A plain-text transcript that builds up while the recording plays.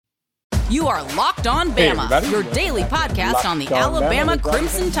You are Locked On Bama, your daily podcast on the Alabama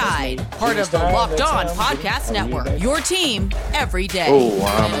Crimson Tide, part of the Locked On Podcast Network. Your team every day.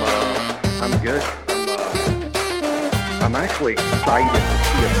 I'm good. I'm actually excited to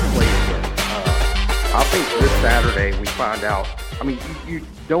see us play again. I think this Saturday we find out. I mean,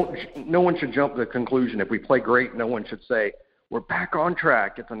 no one should jump to the conclusion if we play great. No one should say we're back on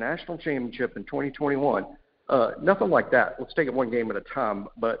track. It's a national championship in 2021. Nothing like that. Let's take it one game at a time.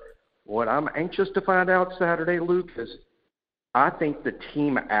 But what I'm anxious to find out Saturday, Luke, is I think the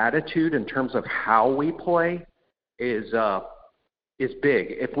team attitude in terms of how we play is big.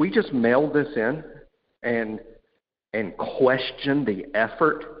 If we just mail this in and question the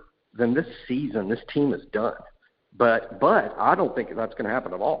effort, then this season, this team is done. But I don't think that's going to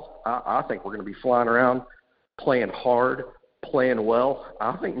happen at all. I think we're going to be flying around, playing hard, playing well.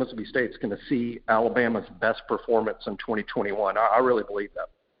 I think Mississippi State's going to see Alabama's best performance in 2021. I really believe that.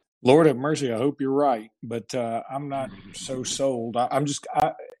 Lord have mercy. I hope you're right, but I'm not so sold.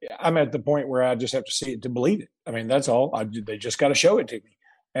 I'm at the point where I just have to see it to believe it. I mean, that's all. They just got to show it to me.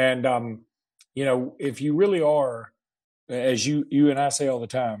 And if you really are, as you and I say all the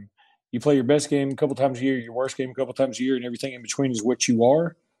time, you play your best game a couple times a year, your worst game a couple times a year, and everything in between is what you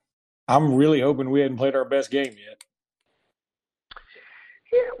are. I'm really hoping we hadn't played our best game yet.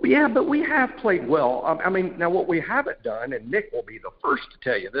 Yeah, but we have played well. I mean, now what we haven't done, and Nick will be the first to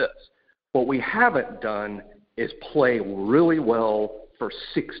tell you this, what we haven't done is play really well for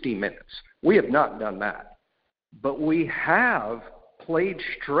 60 minutes. We have not done that. But we have played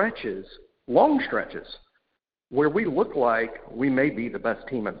stretches, long stretches, where we look like we may be the best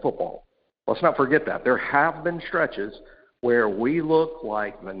team in football. Let's not forget that. There have been stretches where we look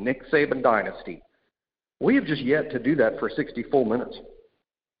like the Nick Saban dynasty. We have just yet to do that for 60 full minutes.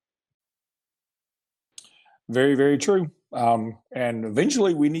 Very, very true. And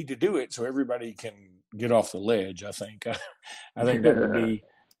eventually we need to do it so everybody can get off the ledge, I think. I think that would be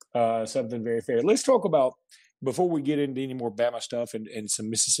something very fair. Let's talk about, before we get into any more Bama stuff and some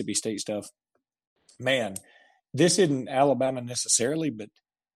Mississippi State stuff, man, this isn't Alabama necessarily, but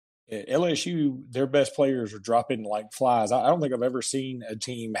LSU, their best players are dropping like flies. I don't think I've ever seen a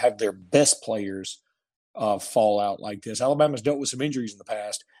team have their best players fall out like this. Alabama's dealt with some injuries in the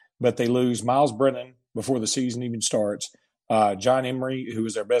past, but they lose Miles Brennan before the season even starts. John Emery, who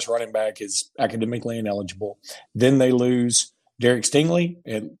is their best running back, is academically ineligible. Then they lose Derek Stingley,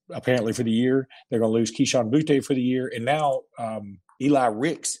 and apparently for the year. They're going to lose Keyshawn Butte for the year. And now Eli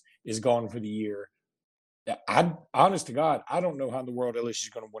Ricks is gone for the year. Honest to God, I don't know how in the world LSU is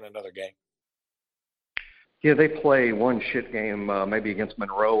going to win another game. Yeah, they play one shit game maybe against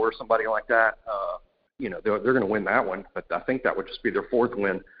Monroe or somebody like that. They're going to win that one, but I think that would just be their fourth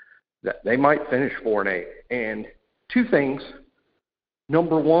win. They might finish 4-8. And two things.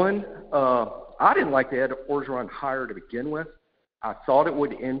 Number one, I didn't like the Ed Orgeron hire to begin with. I thought it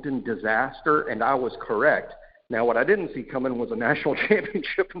would end in disaster, and I was correct. Now, what I didn't see coming was a national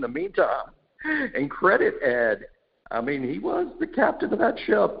championship in the meantime. And credit Ed. I mean, he was the captain of that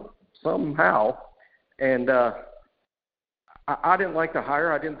ship somehow. And I didn't like the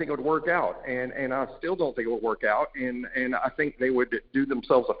hire. I didn't think it would work out, and I still don't think it would work out. And I think they would do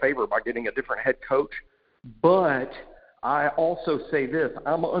themselves a favor by getting a different head coach. But I also say this: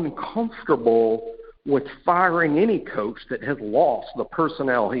 I'm uncomfortable with firing any coach that has lost the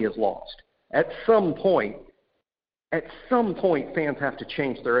personnel he has lost. At some point, fans have to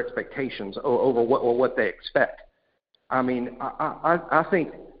change their expectations over what they expect. I mean, I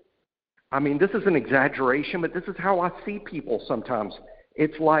think. I mean, this is an exaggeration, but this is how I see people sometimes.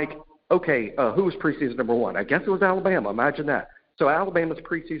 It's like, okay, who was preseason number one? I guess it was Alabama. Imagine that. So Alabama's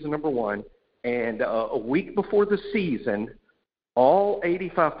preseason number one, and a week before the season, all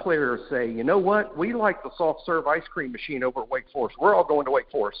 85 players say, you know what? We like the soft-serve ice cream machine over at Wake Forest. We're all going to Wake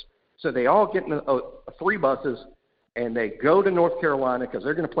Forest. So they all get in 3 buses, and they go to North Carolina because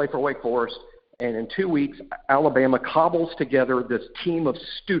they're going to play for Wake Forest. And in 2 weeks, Alabama cobbles together this team of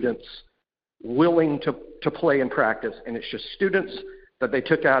students willing to play and practice, and it's just students that they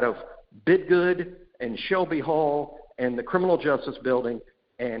took out of Bidgood and Shelby Hall and the Criminal Justice Building,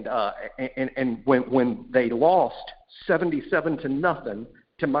 and when they lost 77-0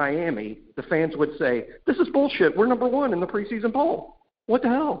 to Miami, the fans would say, "This is bullshit. We're number one in the preseason poll. What the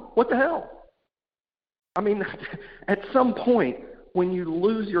hell? What the hell?" I mean, at some point, when you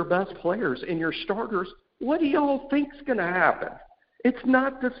lose your best players and your starters, what do y'all think's going to happen? It's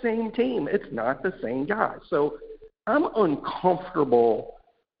not the same team. It's not the same guy. So I'm uncomfortable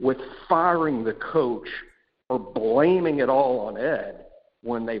with firing the coach or blaming it all on Ed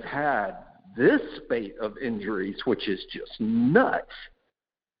when they've had this spate of injuries, which is just nuts.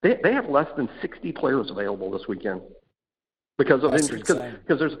 They have less than 60 players available this weekend because of injuries.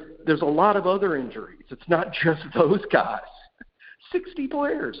 Because there's a lot of other injuries. It's not just those guys. 60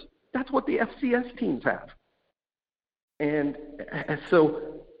 players. That's what the FCS teams have. And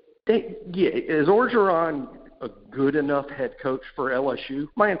so, is Orgeron a good enough head coach for LSU?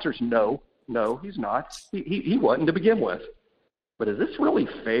 My answer is no. No, he's not. He wasn't to begin with. But is this really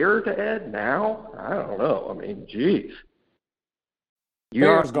fair to Ed now? I don't know. I mean, geez.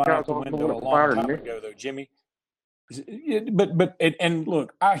 Fair's gone out the window a long time ago, though, Jimmy. But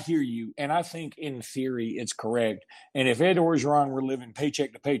look, I hear you, and I think in theory it's correct. And if Ed Orgeron were living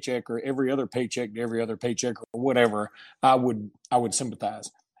paycheck to paycheck or every other paycheck to every other paycheck or whatever, I would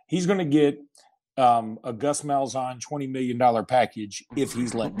sympathize. He's going to get a Gus Malzahn $20 million package if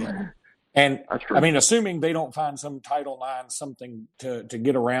he's let go. And I mean, assuming they don't find some Title IX something to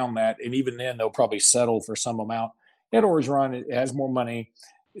get around that, and even then they'll probably settle for some amount. Ed Orgeron has more money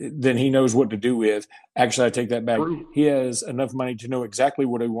than he knows what to do with. Actually, I take that back. He has enough money to know exactly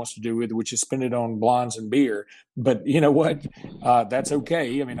what he wants to do with, which is spend it on blondes and beer. But you know what? That's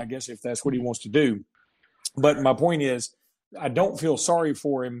okay. I mean, I guess if that's what he wants to do. But my point is, I don't feel sorry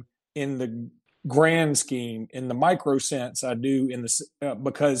for him in the grand scheme. In the micro sense, I do in the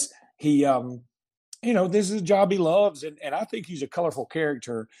because he this is a job he loves, and I think he's a colorful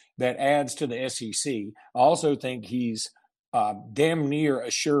character that adds to the SEC. I also think he's damn near a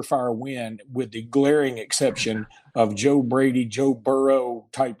surefire win, with the glaring exception of Joe Brady, Joe Burrow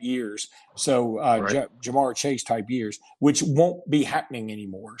type years. So Jamar Chase type years, which won't be happening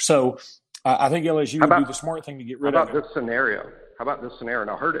anymore. So I think LSU would do the smart thing to get rid of him. How about this scenario?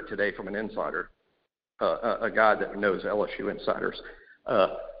 And I heard it today from an insider, a guy that knows LSU insiders.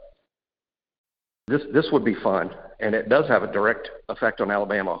 This would be fun, and it does have a direct effect on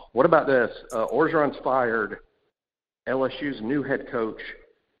Alabama. What about this? Orgeron's fired. LSU's new head coach,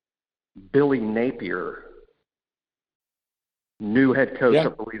 Billy Napier, new head coach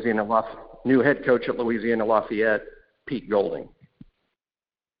at Louisiana Lafayette, Pete Golding.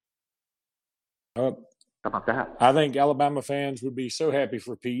 How about that? I think Alabama fans would be so happy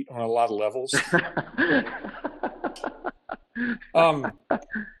for Pete on a lot of levels.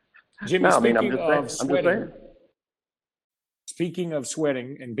 Jimmy, speaking of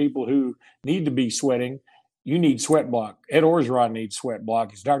sweating and people who need to be sweating, you need Sweat Block. Ed Orgeron needs Sweat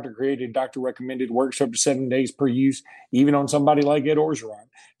Block. It's doctor-created, doctor-recommended, works up to 7 days per use, even on somebody like Ed Orgeron.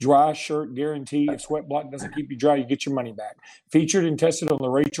 Dry shirt guarantee. If Sweat Block doesn't keep you dry, you get your money back. Featured and tested on the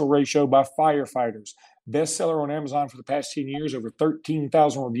Rachel Ray Show by firefighters. Bestseller on Amazon for the past 10 years, over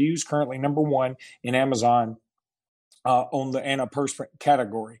 13,000 reviews, currently number one in Amazon on the antiperspirant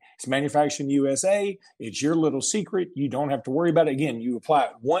category. It's manufactured in USA. It's your little secret. You don't have to worry about it. Again, you apply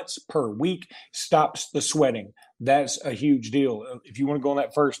it once per week, stops the sweating. That's a huge deal. If you want to go on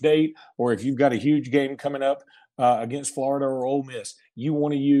that first date, or if you've got a huge game coming up against Florida or Ole Miss, you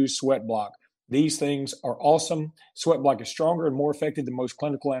want to use Sweat Block. These things are awesome. Sweat Block is stronger and more effective than most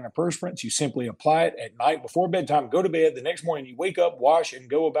clinical antiperspirants. You simply apply it at night before bedtime, go to bed. The next morning you wake up, wash, and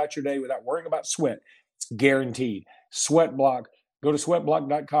go about your day without worrying about sweat. It's guaranteed. Sweat Block. Go to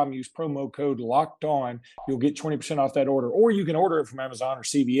sweatblock.com, use promo code LOCKEDON. You'll get 20% off that order. Or you can order it from Amazon or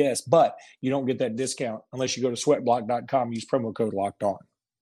CVS, but you don't get that discount unless you go to sweatblock.com, use promo code LOCKEDON.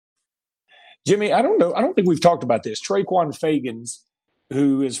 Jimmy, I don't know. I don't think we've talked about this. Traquan Fagans,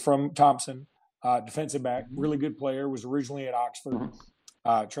 who is from Thompson, defensive back, really good player, was originally at Oxford,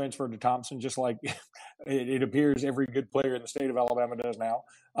 transferred to Thompson, just like it appears every good player in the state of Alabama does now.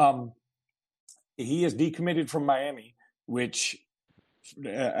 He is decommitted from Miami, which,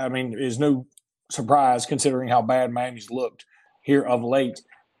 I mean, is no surprise considering how bad Miami's looked here of late.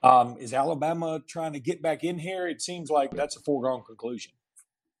 Is Alabama trying to get back in here? It seems like that's a foregone conclusion.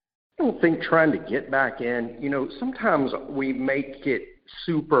 I don't think trying to get back in, sometimes we make it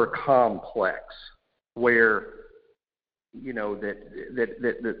super complex where, that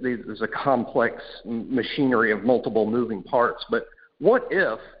there's a complex machinery of multiple moving parts. But what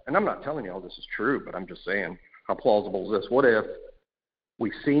if, and I'm not telling you all this is true, but I'm just saying, how plausible is this? What if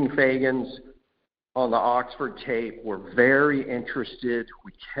we've seen Fagans on the Oxford tape, we're very interested,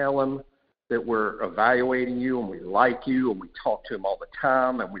 we tell him that we're evaluating you and we like you and we talk to him all the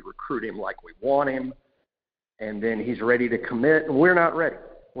time and we recruit him like we want him, and then he's ready to commit and we're not ready.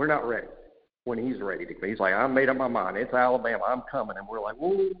 We're not ready when he's ready to commit. He's like, I made up my mind. It's Alabama. I'm coming. And we're like,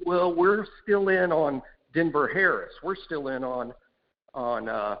 well, we're still in on Denver Harris. We're still in on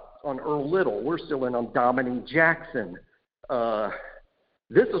Earl Little. We're still in on Dominique Jackson.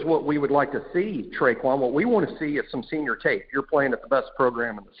 This is what we would like to see, Traquan. What we want to see is some senior tape. You're playing at the best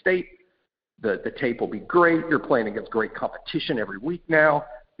program in the state. The tape will be great. You're playing against great competition every week now.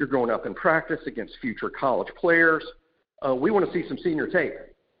 You're going up in practice against future college players. We want to see some senior tape.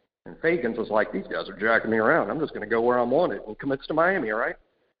 And Fagans was like, these guys are jacking me around. I'm just going to go where I'm wanted, and commits to Miami, right?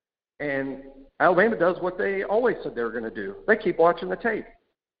 And Alabama does what they always said they were going to do. They keep watching the tape.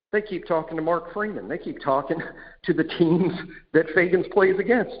 They keep talking to Mark Freeman. They keep talking to the teams that Fagans plays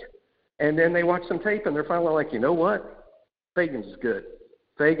against. And then they watch some tape, and they're finally like, you know what? Fagans is good.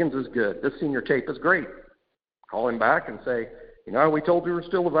 Fagans is good. This senior tape is great. Call him back and say, you know, we told you we're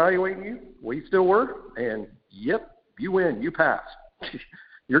still evaluating you. We still were. And, yep, you win. You pass.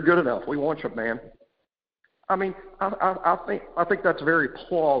 You're good enough. We want you, man. I mean, I think that's very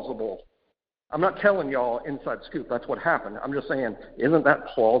plausible. I'm not telling y'all inside scoop that's what happened. I'm just saying, isn't that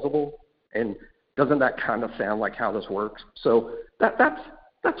plausible? And doesn't that kind of sound like how this works? So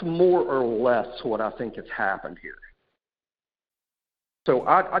that's more or less what I think has happened here. So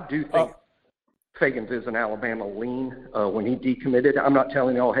I do think Fagans is an Alabama lean when he decommitted. I'm not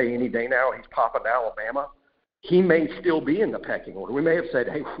telling y'all, hey, any day now he's popping to Alabama. He may still be in the pecking order. We may have said,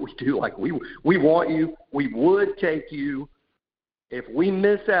 hey, we want you. We would take you. If we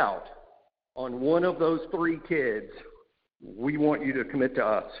miss out on one of those three kids, we want you to commit to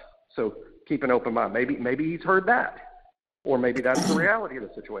us. So keep an open mind. Maybe he's heard that, or maybe that's the reality of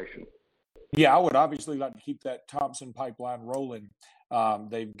the situation. Yeah, I would obviously like to keep that Thompson pipeline rolling.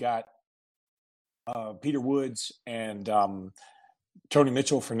 They've got Peter Woods and Tony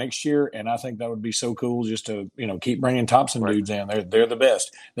Mitchell for next year, and I think that would be so cool just to, keep bringing Thompson dudes in. They're the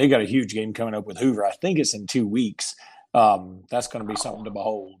best. They got a huge game coming up with Hoover. I think it's in 2 weeks. That's going to be something to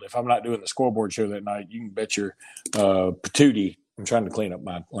behold. If I'm not doing the scoreboard show that night, you can bet your patootie. I'm trying to clean up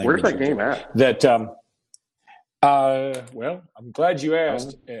my language. Where's that game at? Well, I'm glad you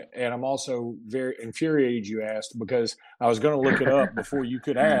asked, and I'm also very infuriated you asked because I was going to look it up before you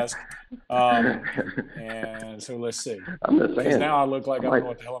could ask. And so let's see. I'm just saying. Because now I look like I don't know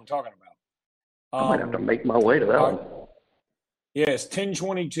what the hell I'm talking about. I might have to make my way to that one. Yes,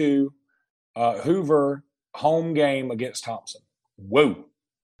 10-22, Hoover home game against Thompson. Whoa.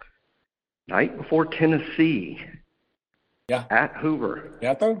 Night before Tennessee. Yeah. At Hoover.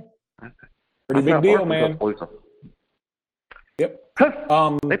 Yeah, though. Pretty big deal, man. Yep.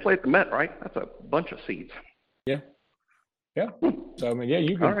 They play at the Met, right? That's a bunch of seats. Yeah. So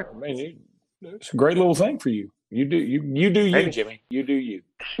you can. Right. It's a great little thing for you. You do you, Jimmy. You do you.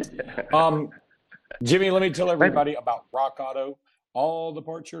 Jimmy, let me tell everybody about Rock Auto. All the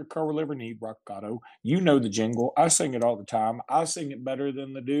parts your car will ever need, Rock Auto. You know the jingle. I sing it all the time. I sing it better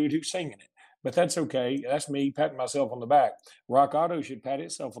than the dude who's singing it. But that's okay. That's me patting myself on the back. Rock Auto should pat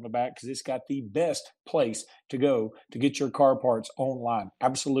itself on the back because it's got the best place to go to get your car parts online.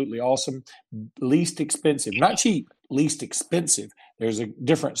 Absolutely awesome. Least expensive. Not cheap, least expensive. There's a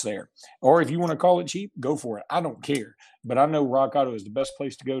difference there. Or if you want to call it cheap, go for it. I don't care. But I know Rock Auto is the best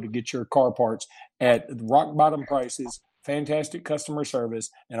place to go to get your car parts at rock bottom prices, fantastic customer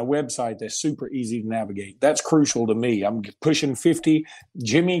service, and a website that's super easy to navigate. That's crucial to me. I'm pushing 50.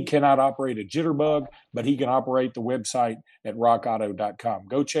 Jimmy cannot operate a jitterbug, but he can operate the website at rockauto.com.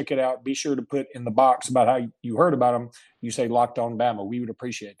 Go check it out. Be sure to put in the box about how you heard about them. You say Locked On Bama. We would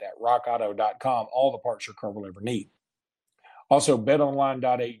appreciate that. rockauto.com, all the parts your car will ever need. Also,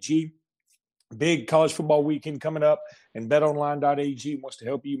 betonline.ag. Big college football weekend coming up, and betonline.ag wants to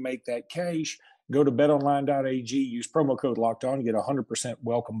help you make that cash. Go to betonline.ag, use promo code Locked On, get a 100%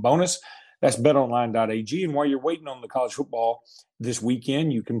 welcome bonus. That's betonline.ag. And while you're waiting on the college football this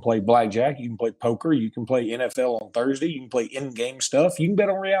weekend, you can play blackjack, you can play poker, you can play NFL on Thursday, you can play in-game stuff, you can bet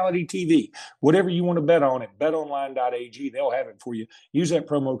on reality TV. Whatever you want to bet on at betonline.ag, they'll have it for you. Use that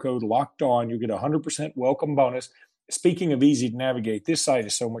promo code Locked On. You'll get a 100% welcome bonus. Speaking of easy to navigate, this site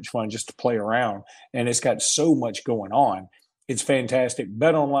is so much fun just to play around, and it's got so much going on. It's fantastic.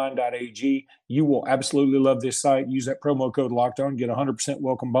 BetOnline.ag. You will absolutely love this site. Use that promo code Locked On, get a 100%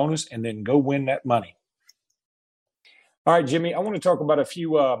 welcome bonus, and then go win that money. All right, Jimmy, I want to talk about a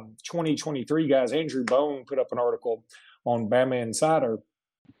few 2023 guys. Andrew Bone put up an article on Bama Insider,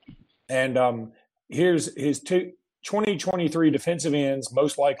 and here's his 2023 defensive ends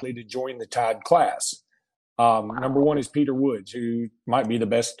most likely to join the Tide class. Number one is Peter Woods, who might be the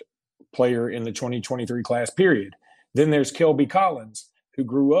best player in the 2023 class, period. Then there's Kelby Collins, who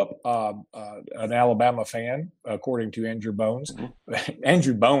grew up an Alabama fan, according to Andrew Bones.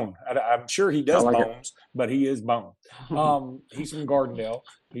 Andrew Bone. I'm sure he does bones, but he is Bone. He's from Gardendale.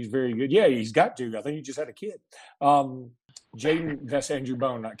 He's very good. Yeah, he's got to. I think he just had a kid. Jaden, that's Andrew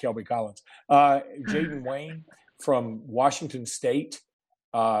Bone, not Kelby Collins. Jaden Wayne from Washington State.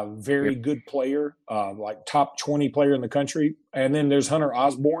 Very good player, like top 20 player in the country. And then there's Hunter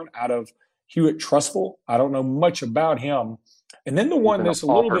Osborne out of Hewitt Trustful. I don't know much about him, And then the one that's a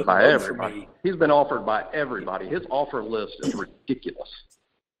little bit low for me. He's been offered by everybody. His offer list is ridiculous.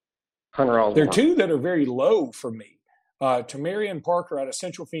 Hunter Osborne. There are two that are very low for me. Tamarian Parker out of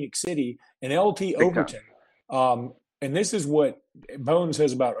Central Phoenix City and LT Overton. And this is what Bone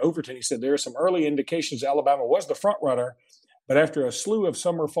says about Overton. He said there are some early indications Alabama was the front runner, but after a slew of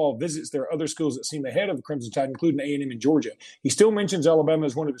summer-fall visits, there are other schools that seem ahead of the Crimson Tide, including A&M and Georgia. He still mentions Alabama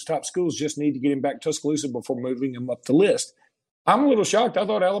as one of his top schools, just need to get him back to Tuscaloosa before moving him up the list. I'm a little shocked. I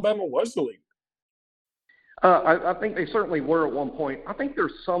thought Alabama was the lead. I think they certainly were at one point. I think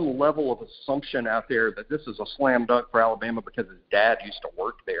there's some level of assumption out there that this is a slam dunk for Alabama because his dad used to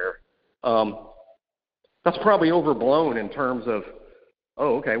work there. That's probably overblown in terms of,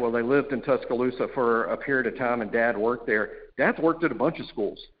 oh, okay, well, they lived in Tuscaloosa for a period of time and Dad worked there. Dad's worked at a bunch of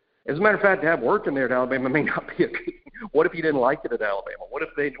schools. As a matter of fact, Dad working there at Alabama may not be a good thing. What if he didn't like it at Alabama? What if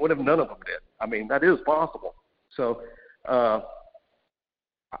none of them did? I mean, that is possible. So, I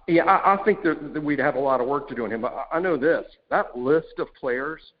think that we'd have a lot of work to do on him. But I know this. That list of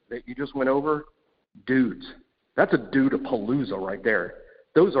players that you just went over, dudes, that's a dude-a-palooza right there.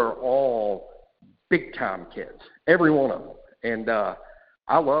 Those are all big-time kids, every one of them. And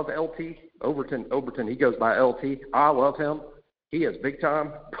I love LT Overton. He goes by LT. I love him. He is big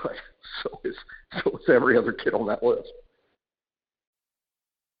time, but so is every other kid on that list.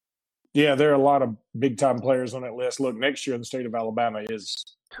 Yeah, there are a lot of big-time players on that list. Look, next year in the state of Alabama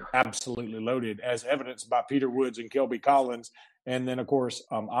is absolutely loaded, as evidenced by Peter Woods and Kelby Collins. And then, of course,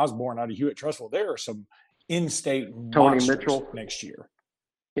 Osborne out of Hewitt-Trussville. There are some in-state Tony Mitchell next year.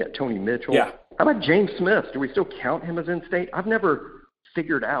 Yeah, Tony Mitchell. Yeah. How about James Smith? Do we still count him as in-state? I've never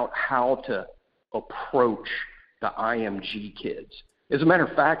figured out how to approach the IMG kids. As a matter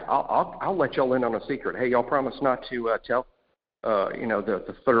of fact, I'll let y'all in on a secret. Hey, y'all promise not to tell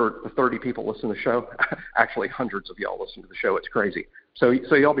the 30 people listen to the show. Actually, hundreds of y'all listen to the show. It's crazy. So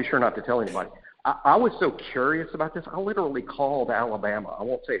y'all be sure not to tell anybody. I was so curious about this. I literally called Alabama. I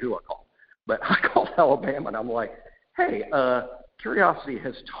won't say who I called, but I called Alabama, and I'm like, hey, curiosity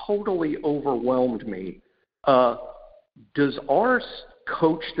has totally overwhelmed me. Does our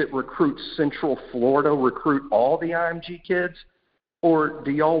coach that recruits Central Florida recruit all the IMG kids, or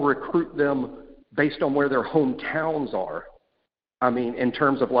do y'all recruit them based on where their hometowns are? I mean, in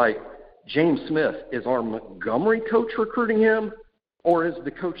terms of like James Smith, is our Montgomery coach recruiting him, or is the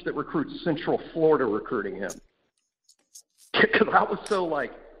coach that recruits Central Florida recruiting him? Because I was so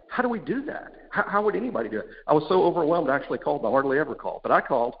like, how do we do that? How would anybody do it? I was so overwhelmed I actually called. I hardly ever call. But I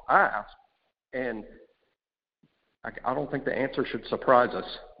called, I asked, and I don't think the answer should surprise us.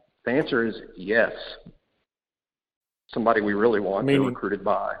 The answer is yes. Somebody we really want, they're recruited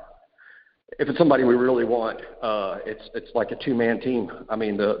by. If it's somebody we really want, it's like a two-man team. I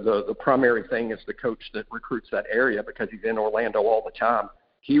mean, the primary thing is the coach that recruits that area because he's in Orlando all the time.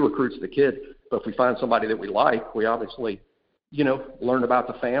 He recruits the kid. But if we find somebody that we like, we obviously, learn about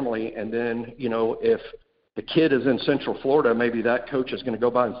the family. And then, if the kid is in Central Florida, maybe that coach is going to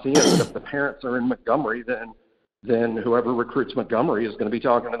go by and see him. If the parents are in Montgomery, then whoever recruits Montgomery is going to be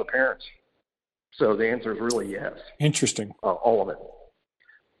talking to the parents. So the answer is really yes. Interesting. All of it.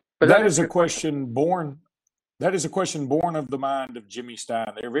 But that is a question born of the mind of Jimmy Stein.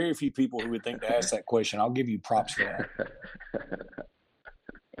 There are very few people who would think to ask that question. I'll give you props for that.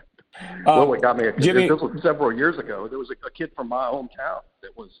 Well, what got me Jimmy, this was several years ago. There was a kid from my hometown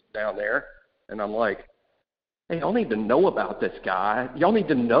that was down there, and I'm like, hey, y'all need to know about this guy. Y'all need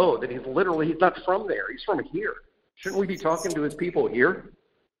to know that he's not from there. He's from here. Shouldn't we be talking to his people here?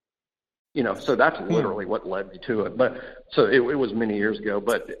 So that's literally what led me to it. But so it was many years ago.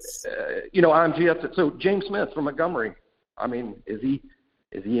 But IMG. So James Smith from Montgomery. I mean, is he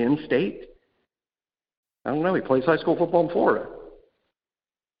in state? I don't know. He plays high school football in Florida.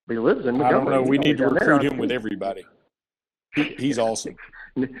 But he lives in Montgomery. I don't know. We need to recruit him with everybody. He's awesome.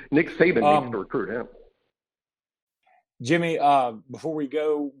 Nick Saban needs to recruit him. Jimmy, before we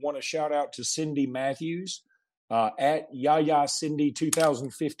go, want to shout out to Cindy Matthews at Yaya Cindy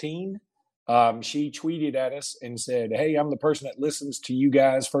 2015. She tweeted at us and said, hey, I'm the person that listens to you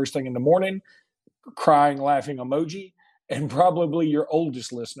guys first thing in the morning, crying, laughing emoji, and probably your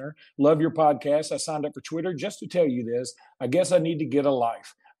oldest listener. Love your podcast. I signed up for Twitter just to tell you this. I guess I need to get a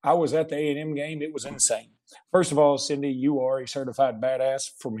life. I was at the A&M game. It was insane. First of all, Cindy, you are a certified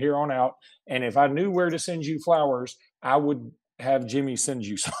badass from here on out. And if I knew where to send you flowers, I would have Jimmy send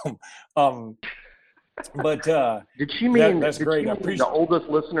you some. But did she mean that's great? I appreciate the oldest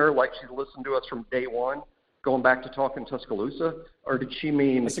listener, like she's listened to us from day one, going back to talking Tuscaloosa, or did she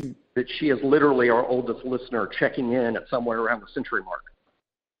mean that she is literally our oldest listener, checking in at somewhere around the century mark?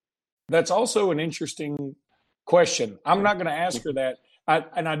 That's also an interesting question. I'm not going to ask her that.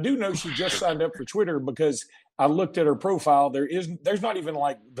 I do know she just signed up for Twitter because I looked at her profile. There's not even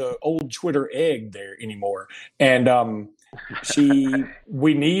like the old Twitter egg there anymore. And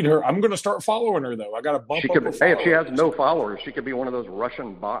we need her. I'm going to start following her though. I got to bump up her. Hey, if she has no followers, she could be one of those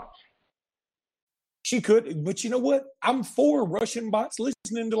Russian bots. She could, but you know what? I'm for Russian bots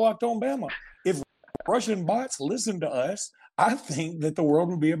listening to Locked On Bama. If Russian bots listen to us, I think that the world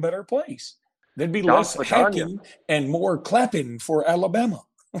would be a better place. There'd be less hacking and more clapping for Alabama.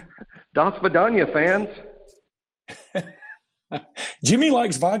 Das Vidania, fans. Jimmy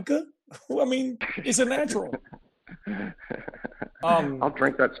likes vodka. I mean, it's a natural. I'll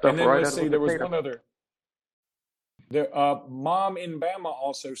drink that stuff right out of the there was one other. Mom in Bama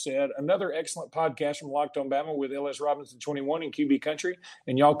also said, another excellent podcast from Locked On Bama with LS Robinson 21 in QB Country,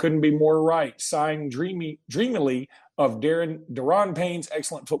 and y'all couldn't be more right. Sighing dreamily of Daron Payne's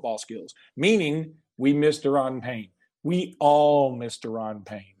excellent football skills, meaning we miss Daron Payne. We all miss Daron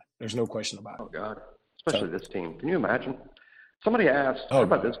Payne. There's no question about it. Oh, God. Especially this team. Can you imagine? Somebody asked, how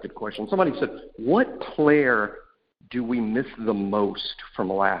about this good question? Somebody said, what player do we miss the most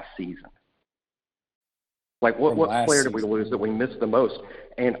from last season? Like, what player did we lose that we missed the most?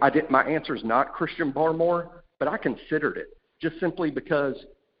 And my answer is not Christian Barmore, but I considered it just simply because,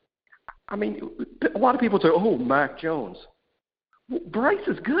 I mean, a lot of people say, oh, Mac Jones. Well, Bryce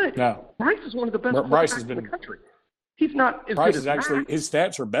is good. No. Bryce is one of the best quarterbacks in the country. He's not as Bryce good as Mac. His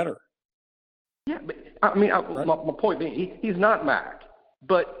stats are better. Yeah, but I mean, my point being, he's not Mac,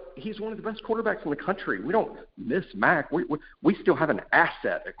 but he's one of the best quarterbacks in the country. We don't miss Mac. We still have an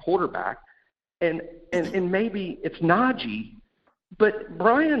asset at quarterback. And maybe it's Najee, but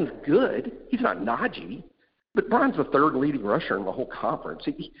Brian's good. He's not Najee, but Brian's the third leading rusher in the whole conference.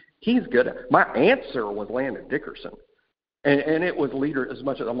 He's good. My answer was Landon Dickerson, and it was leader as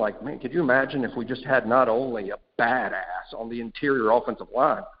much as I'm like, man, could you imagine if we just had not only a badass on the interior offensive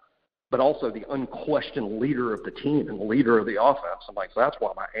line, but also the unquestioned leader of the team and the leader of the offense? I'm like, so that's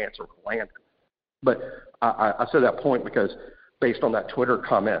why my answer was Landon. But I said that point because based on that Twitter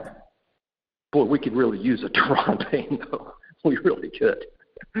comment, boy, we could really use a Daron Payne, though. We really could.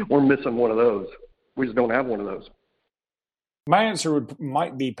 We're missing one of those. We just don't have one of those. My answer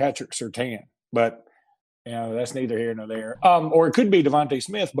might be Patrick Surtain, but that's neither here nor there. Or it could be Devontae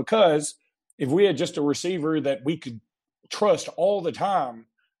Smith, because if we had just a receiver that we could trust all the time,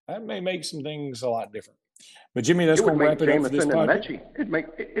 that may make some things a lot different. But Jimmy, that's going to wrap it up for this podcast.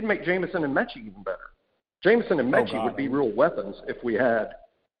 It'd make Jameson and Mechie even better. Jameson and Mechie would be real weapons if we had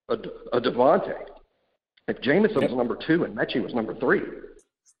a Devontae. If Jameson was number 2 and Mechie was number 3,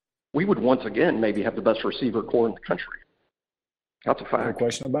 we would once again maybe have the best receiver core in the country. That's a fact. No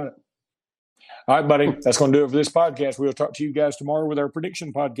question about it. All right, buddy. That's going to do it for this podcast. We'll talk to you guys tomorrow with our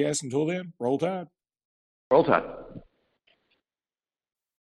prediction podcast. Until then, roll tide. Roll tide.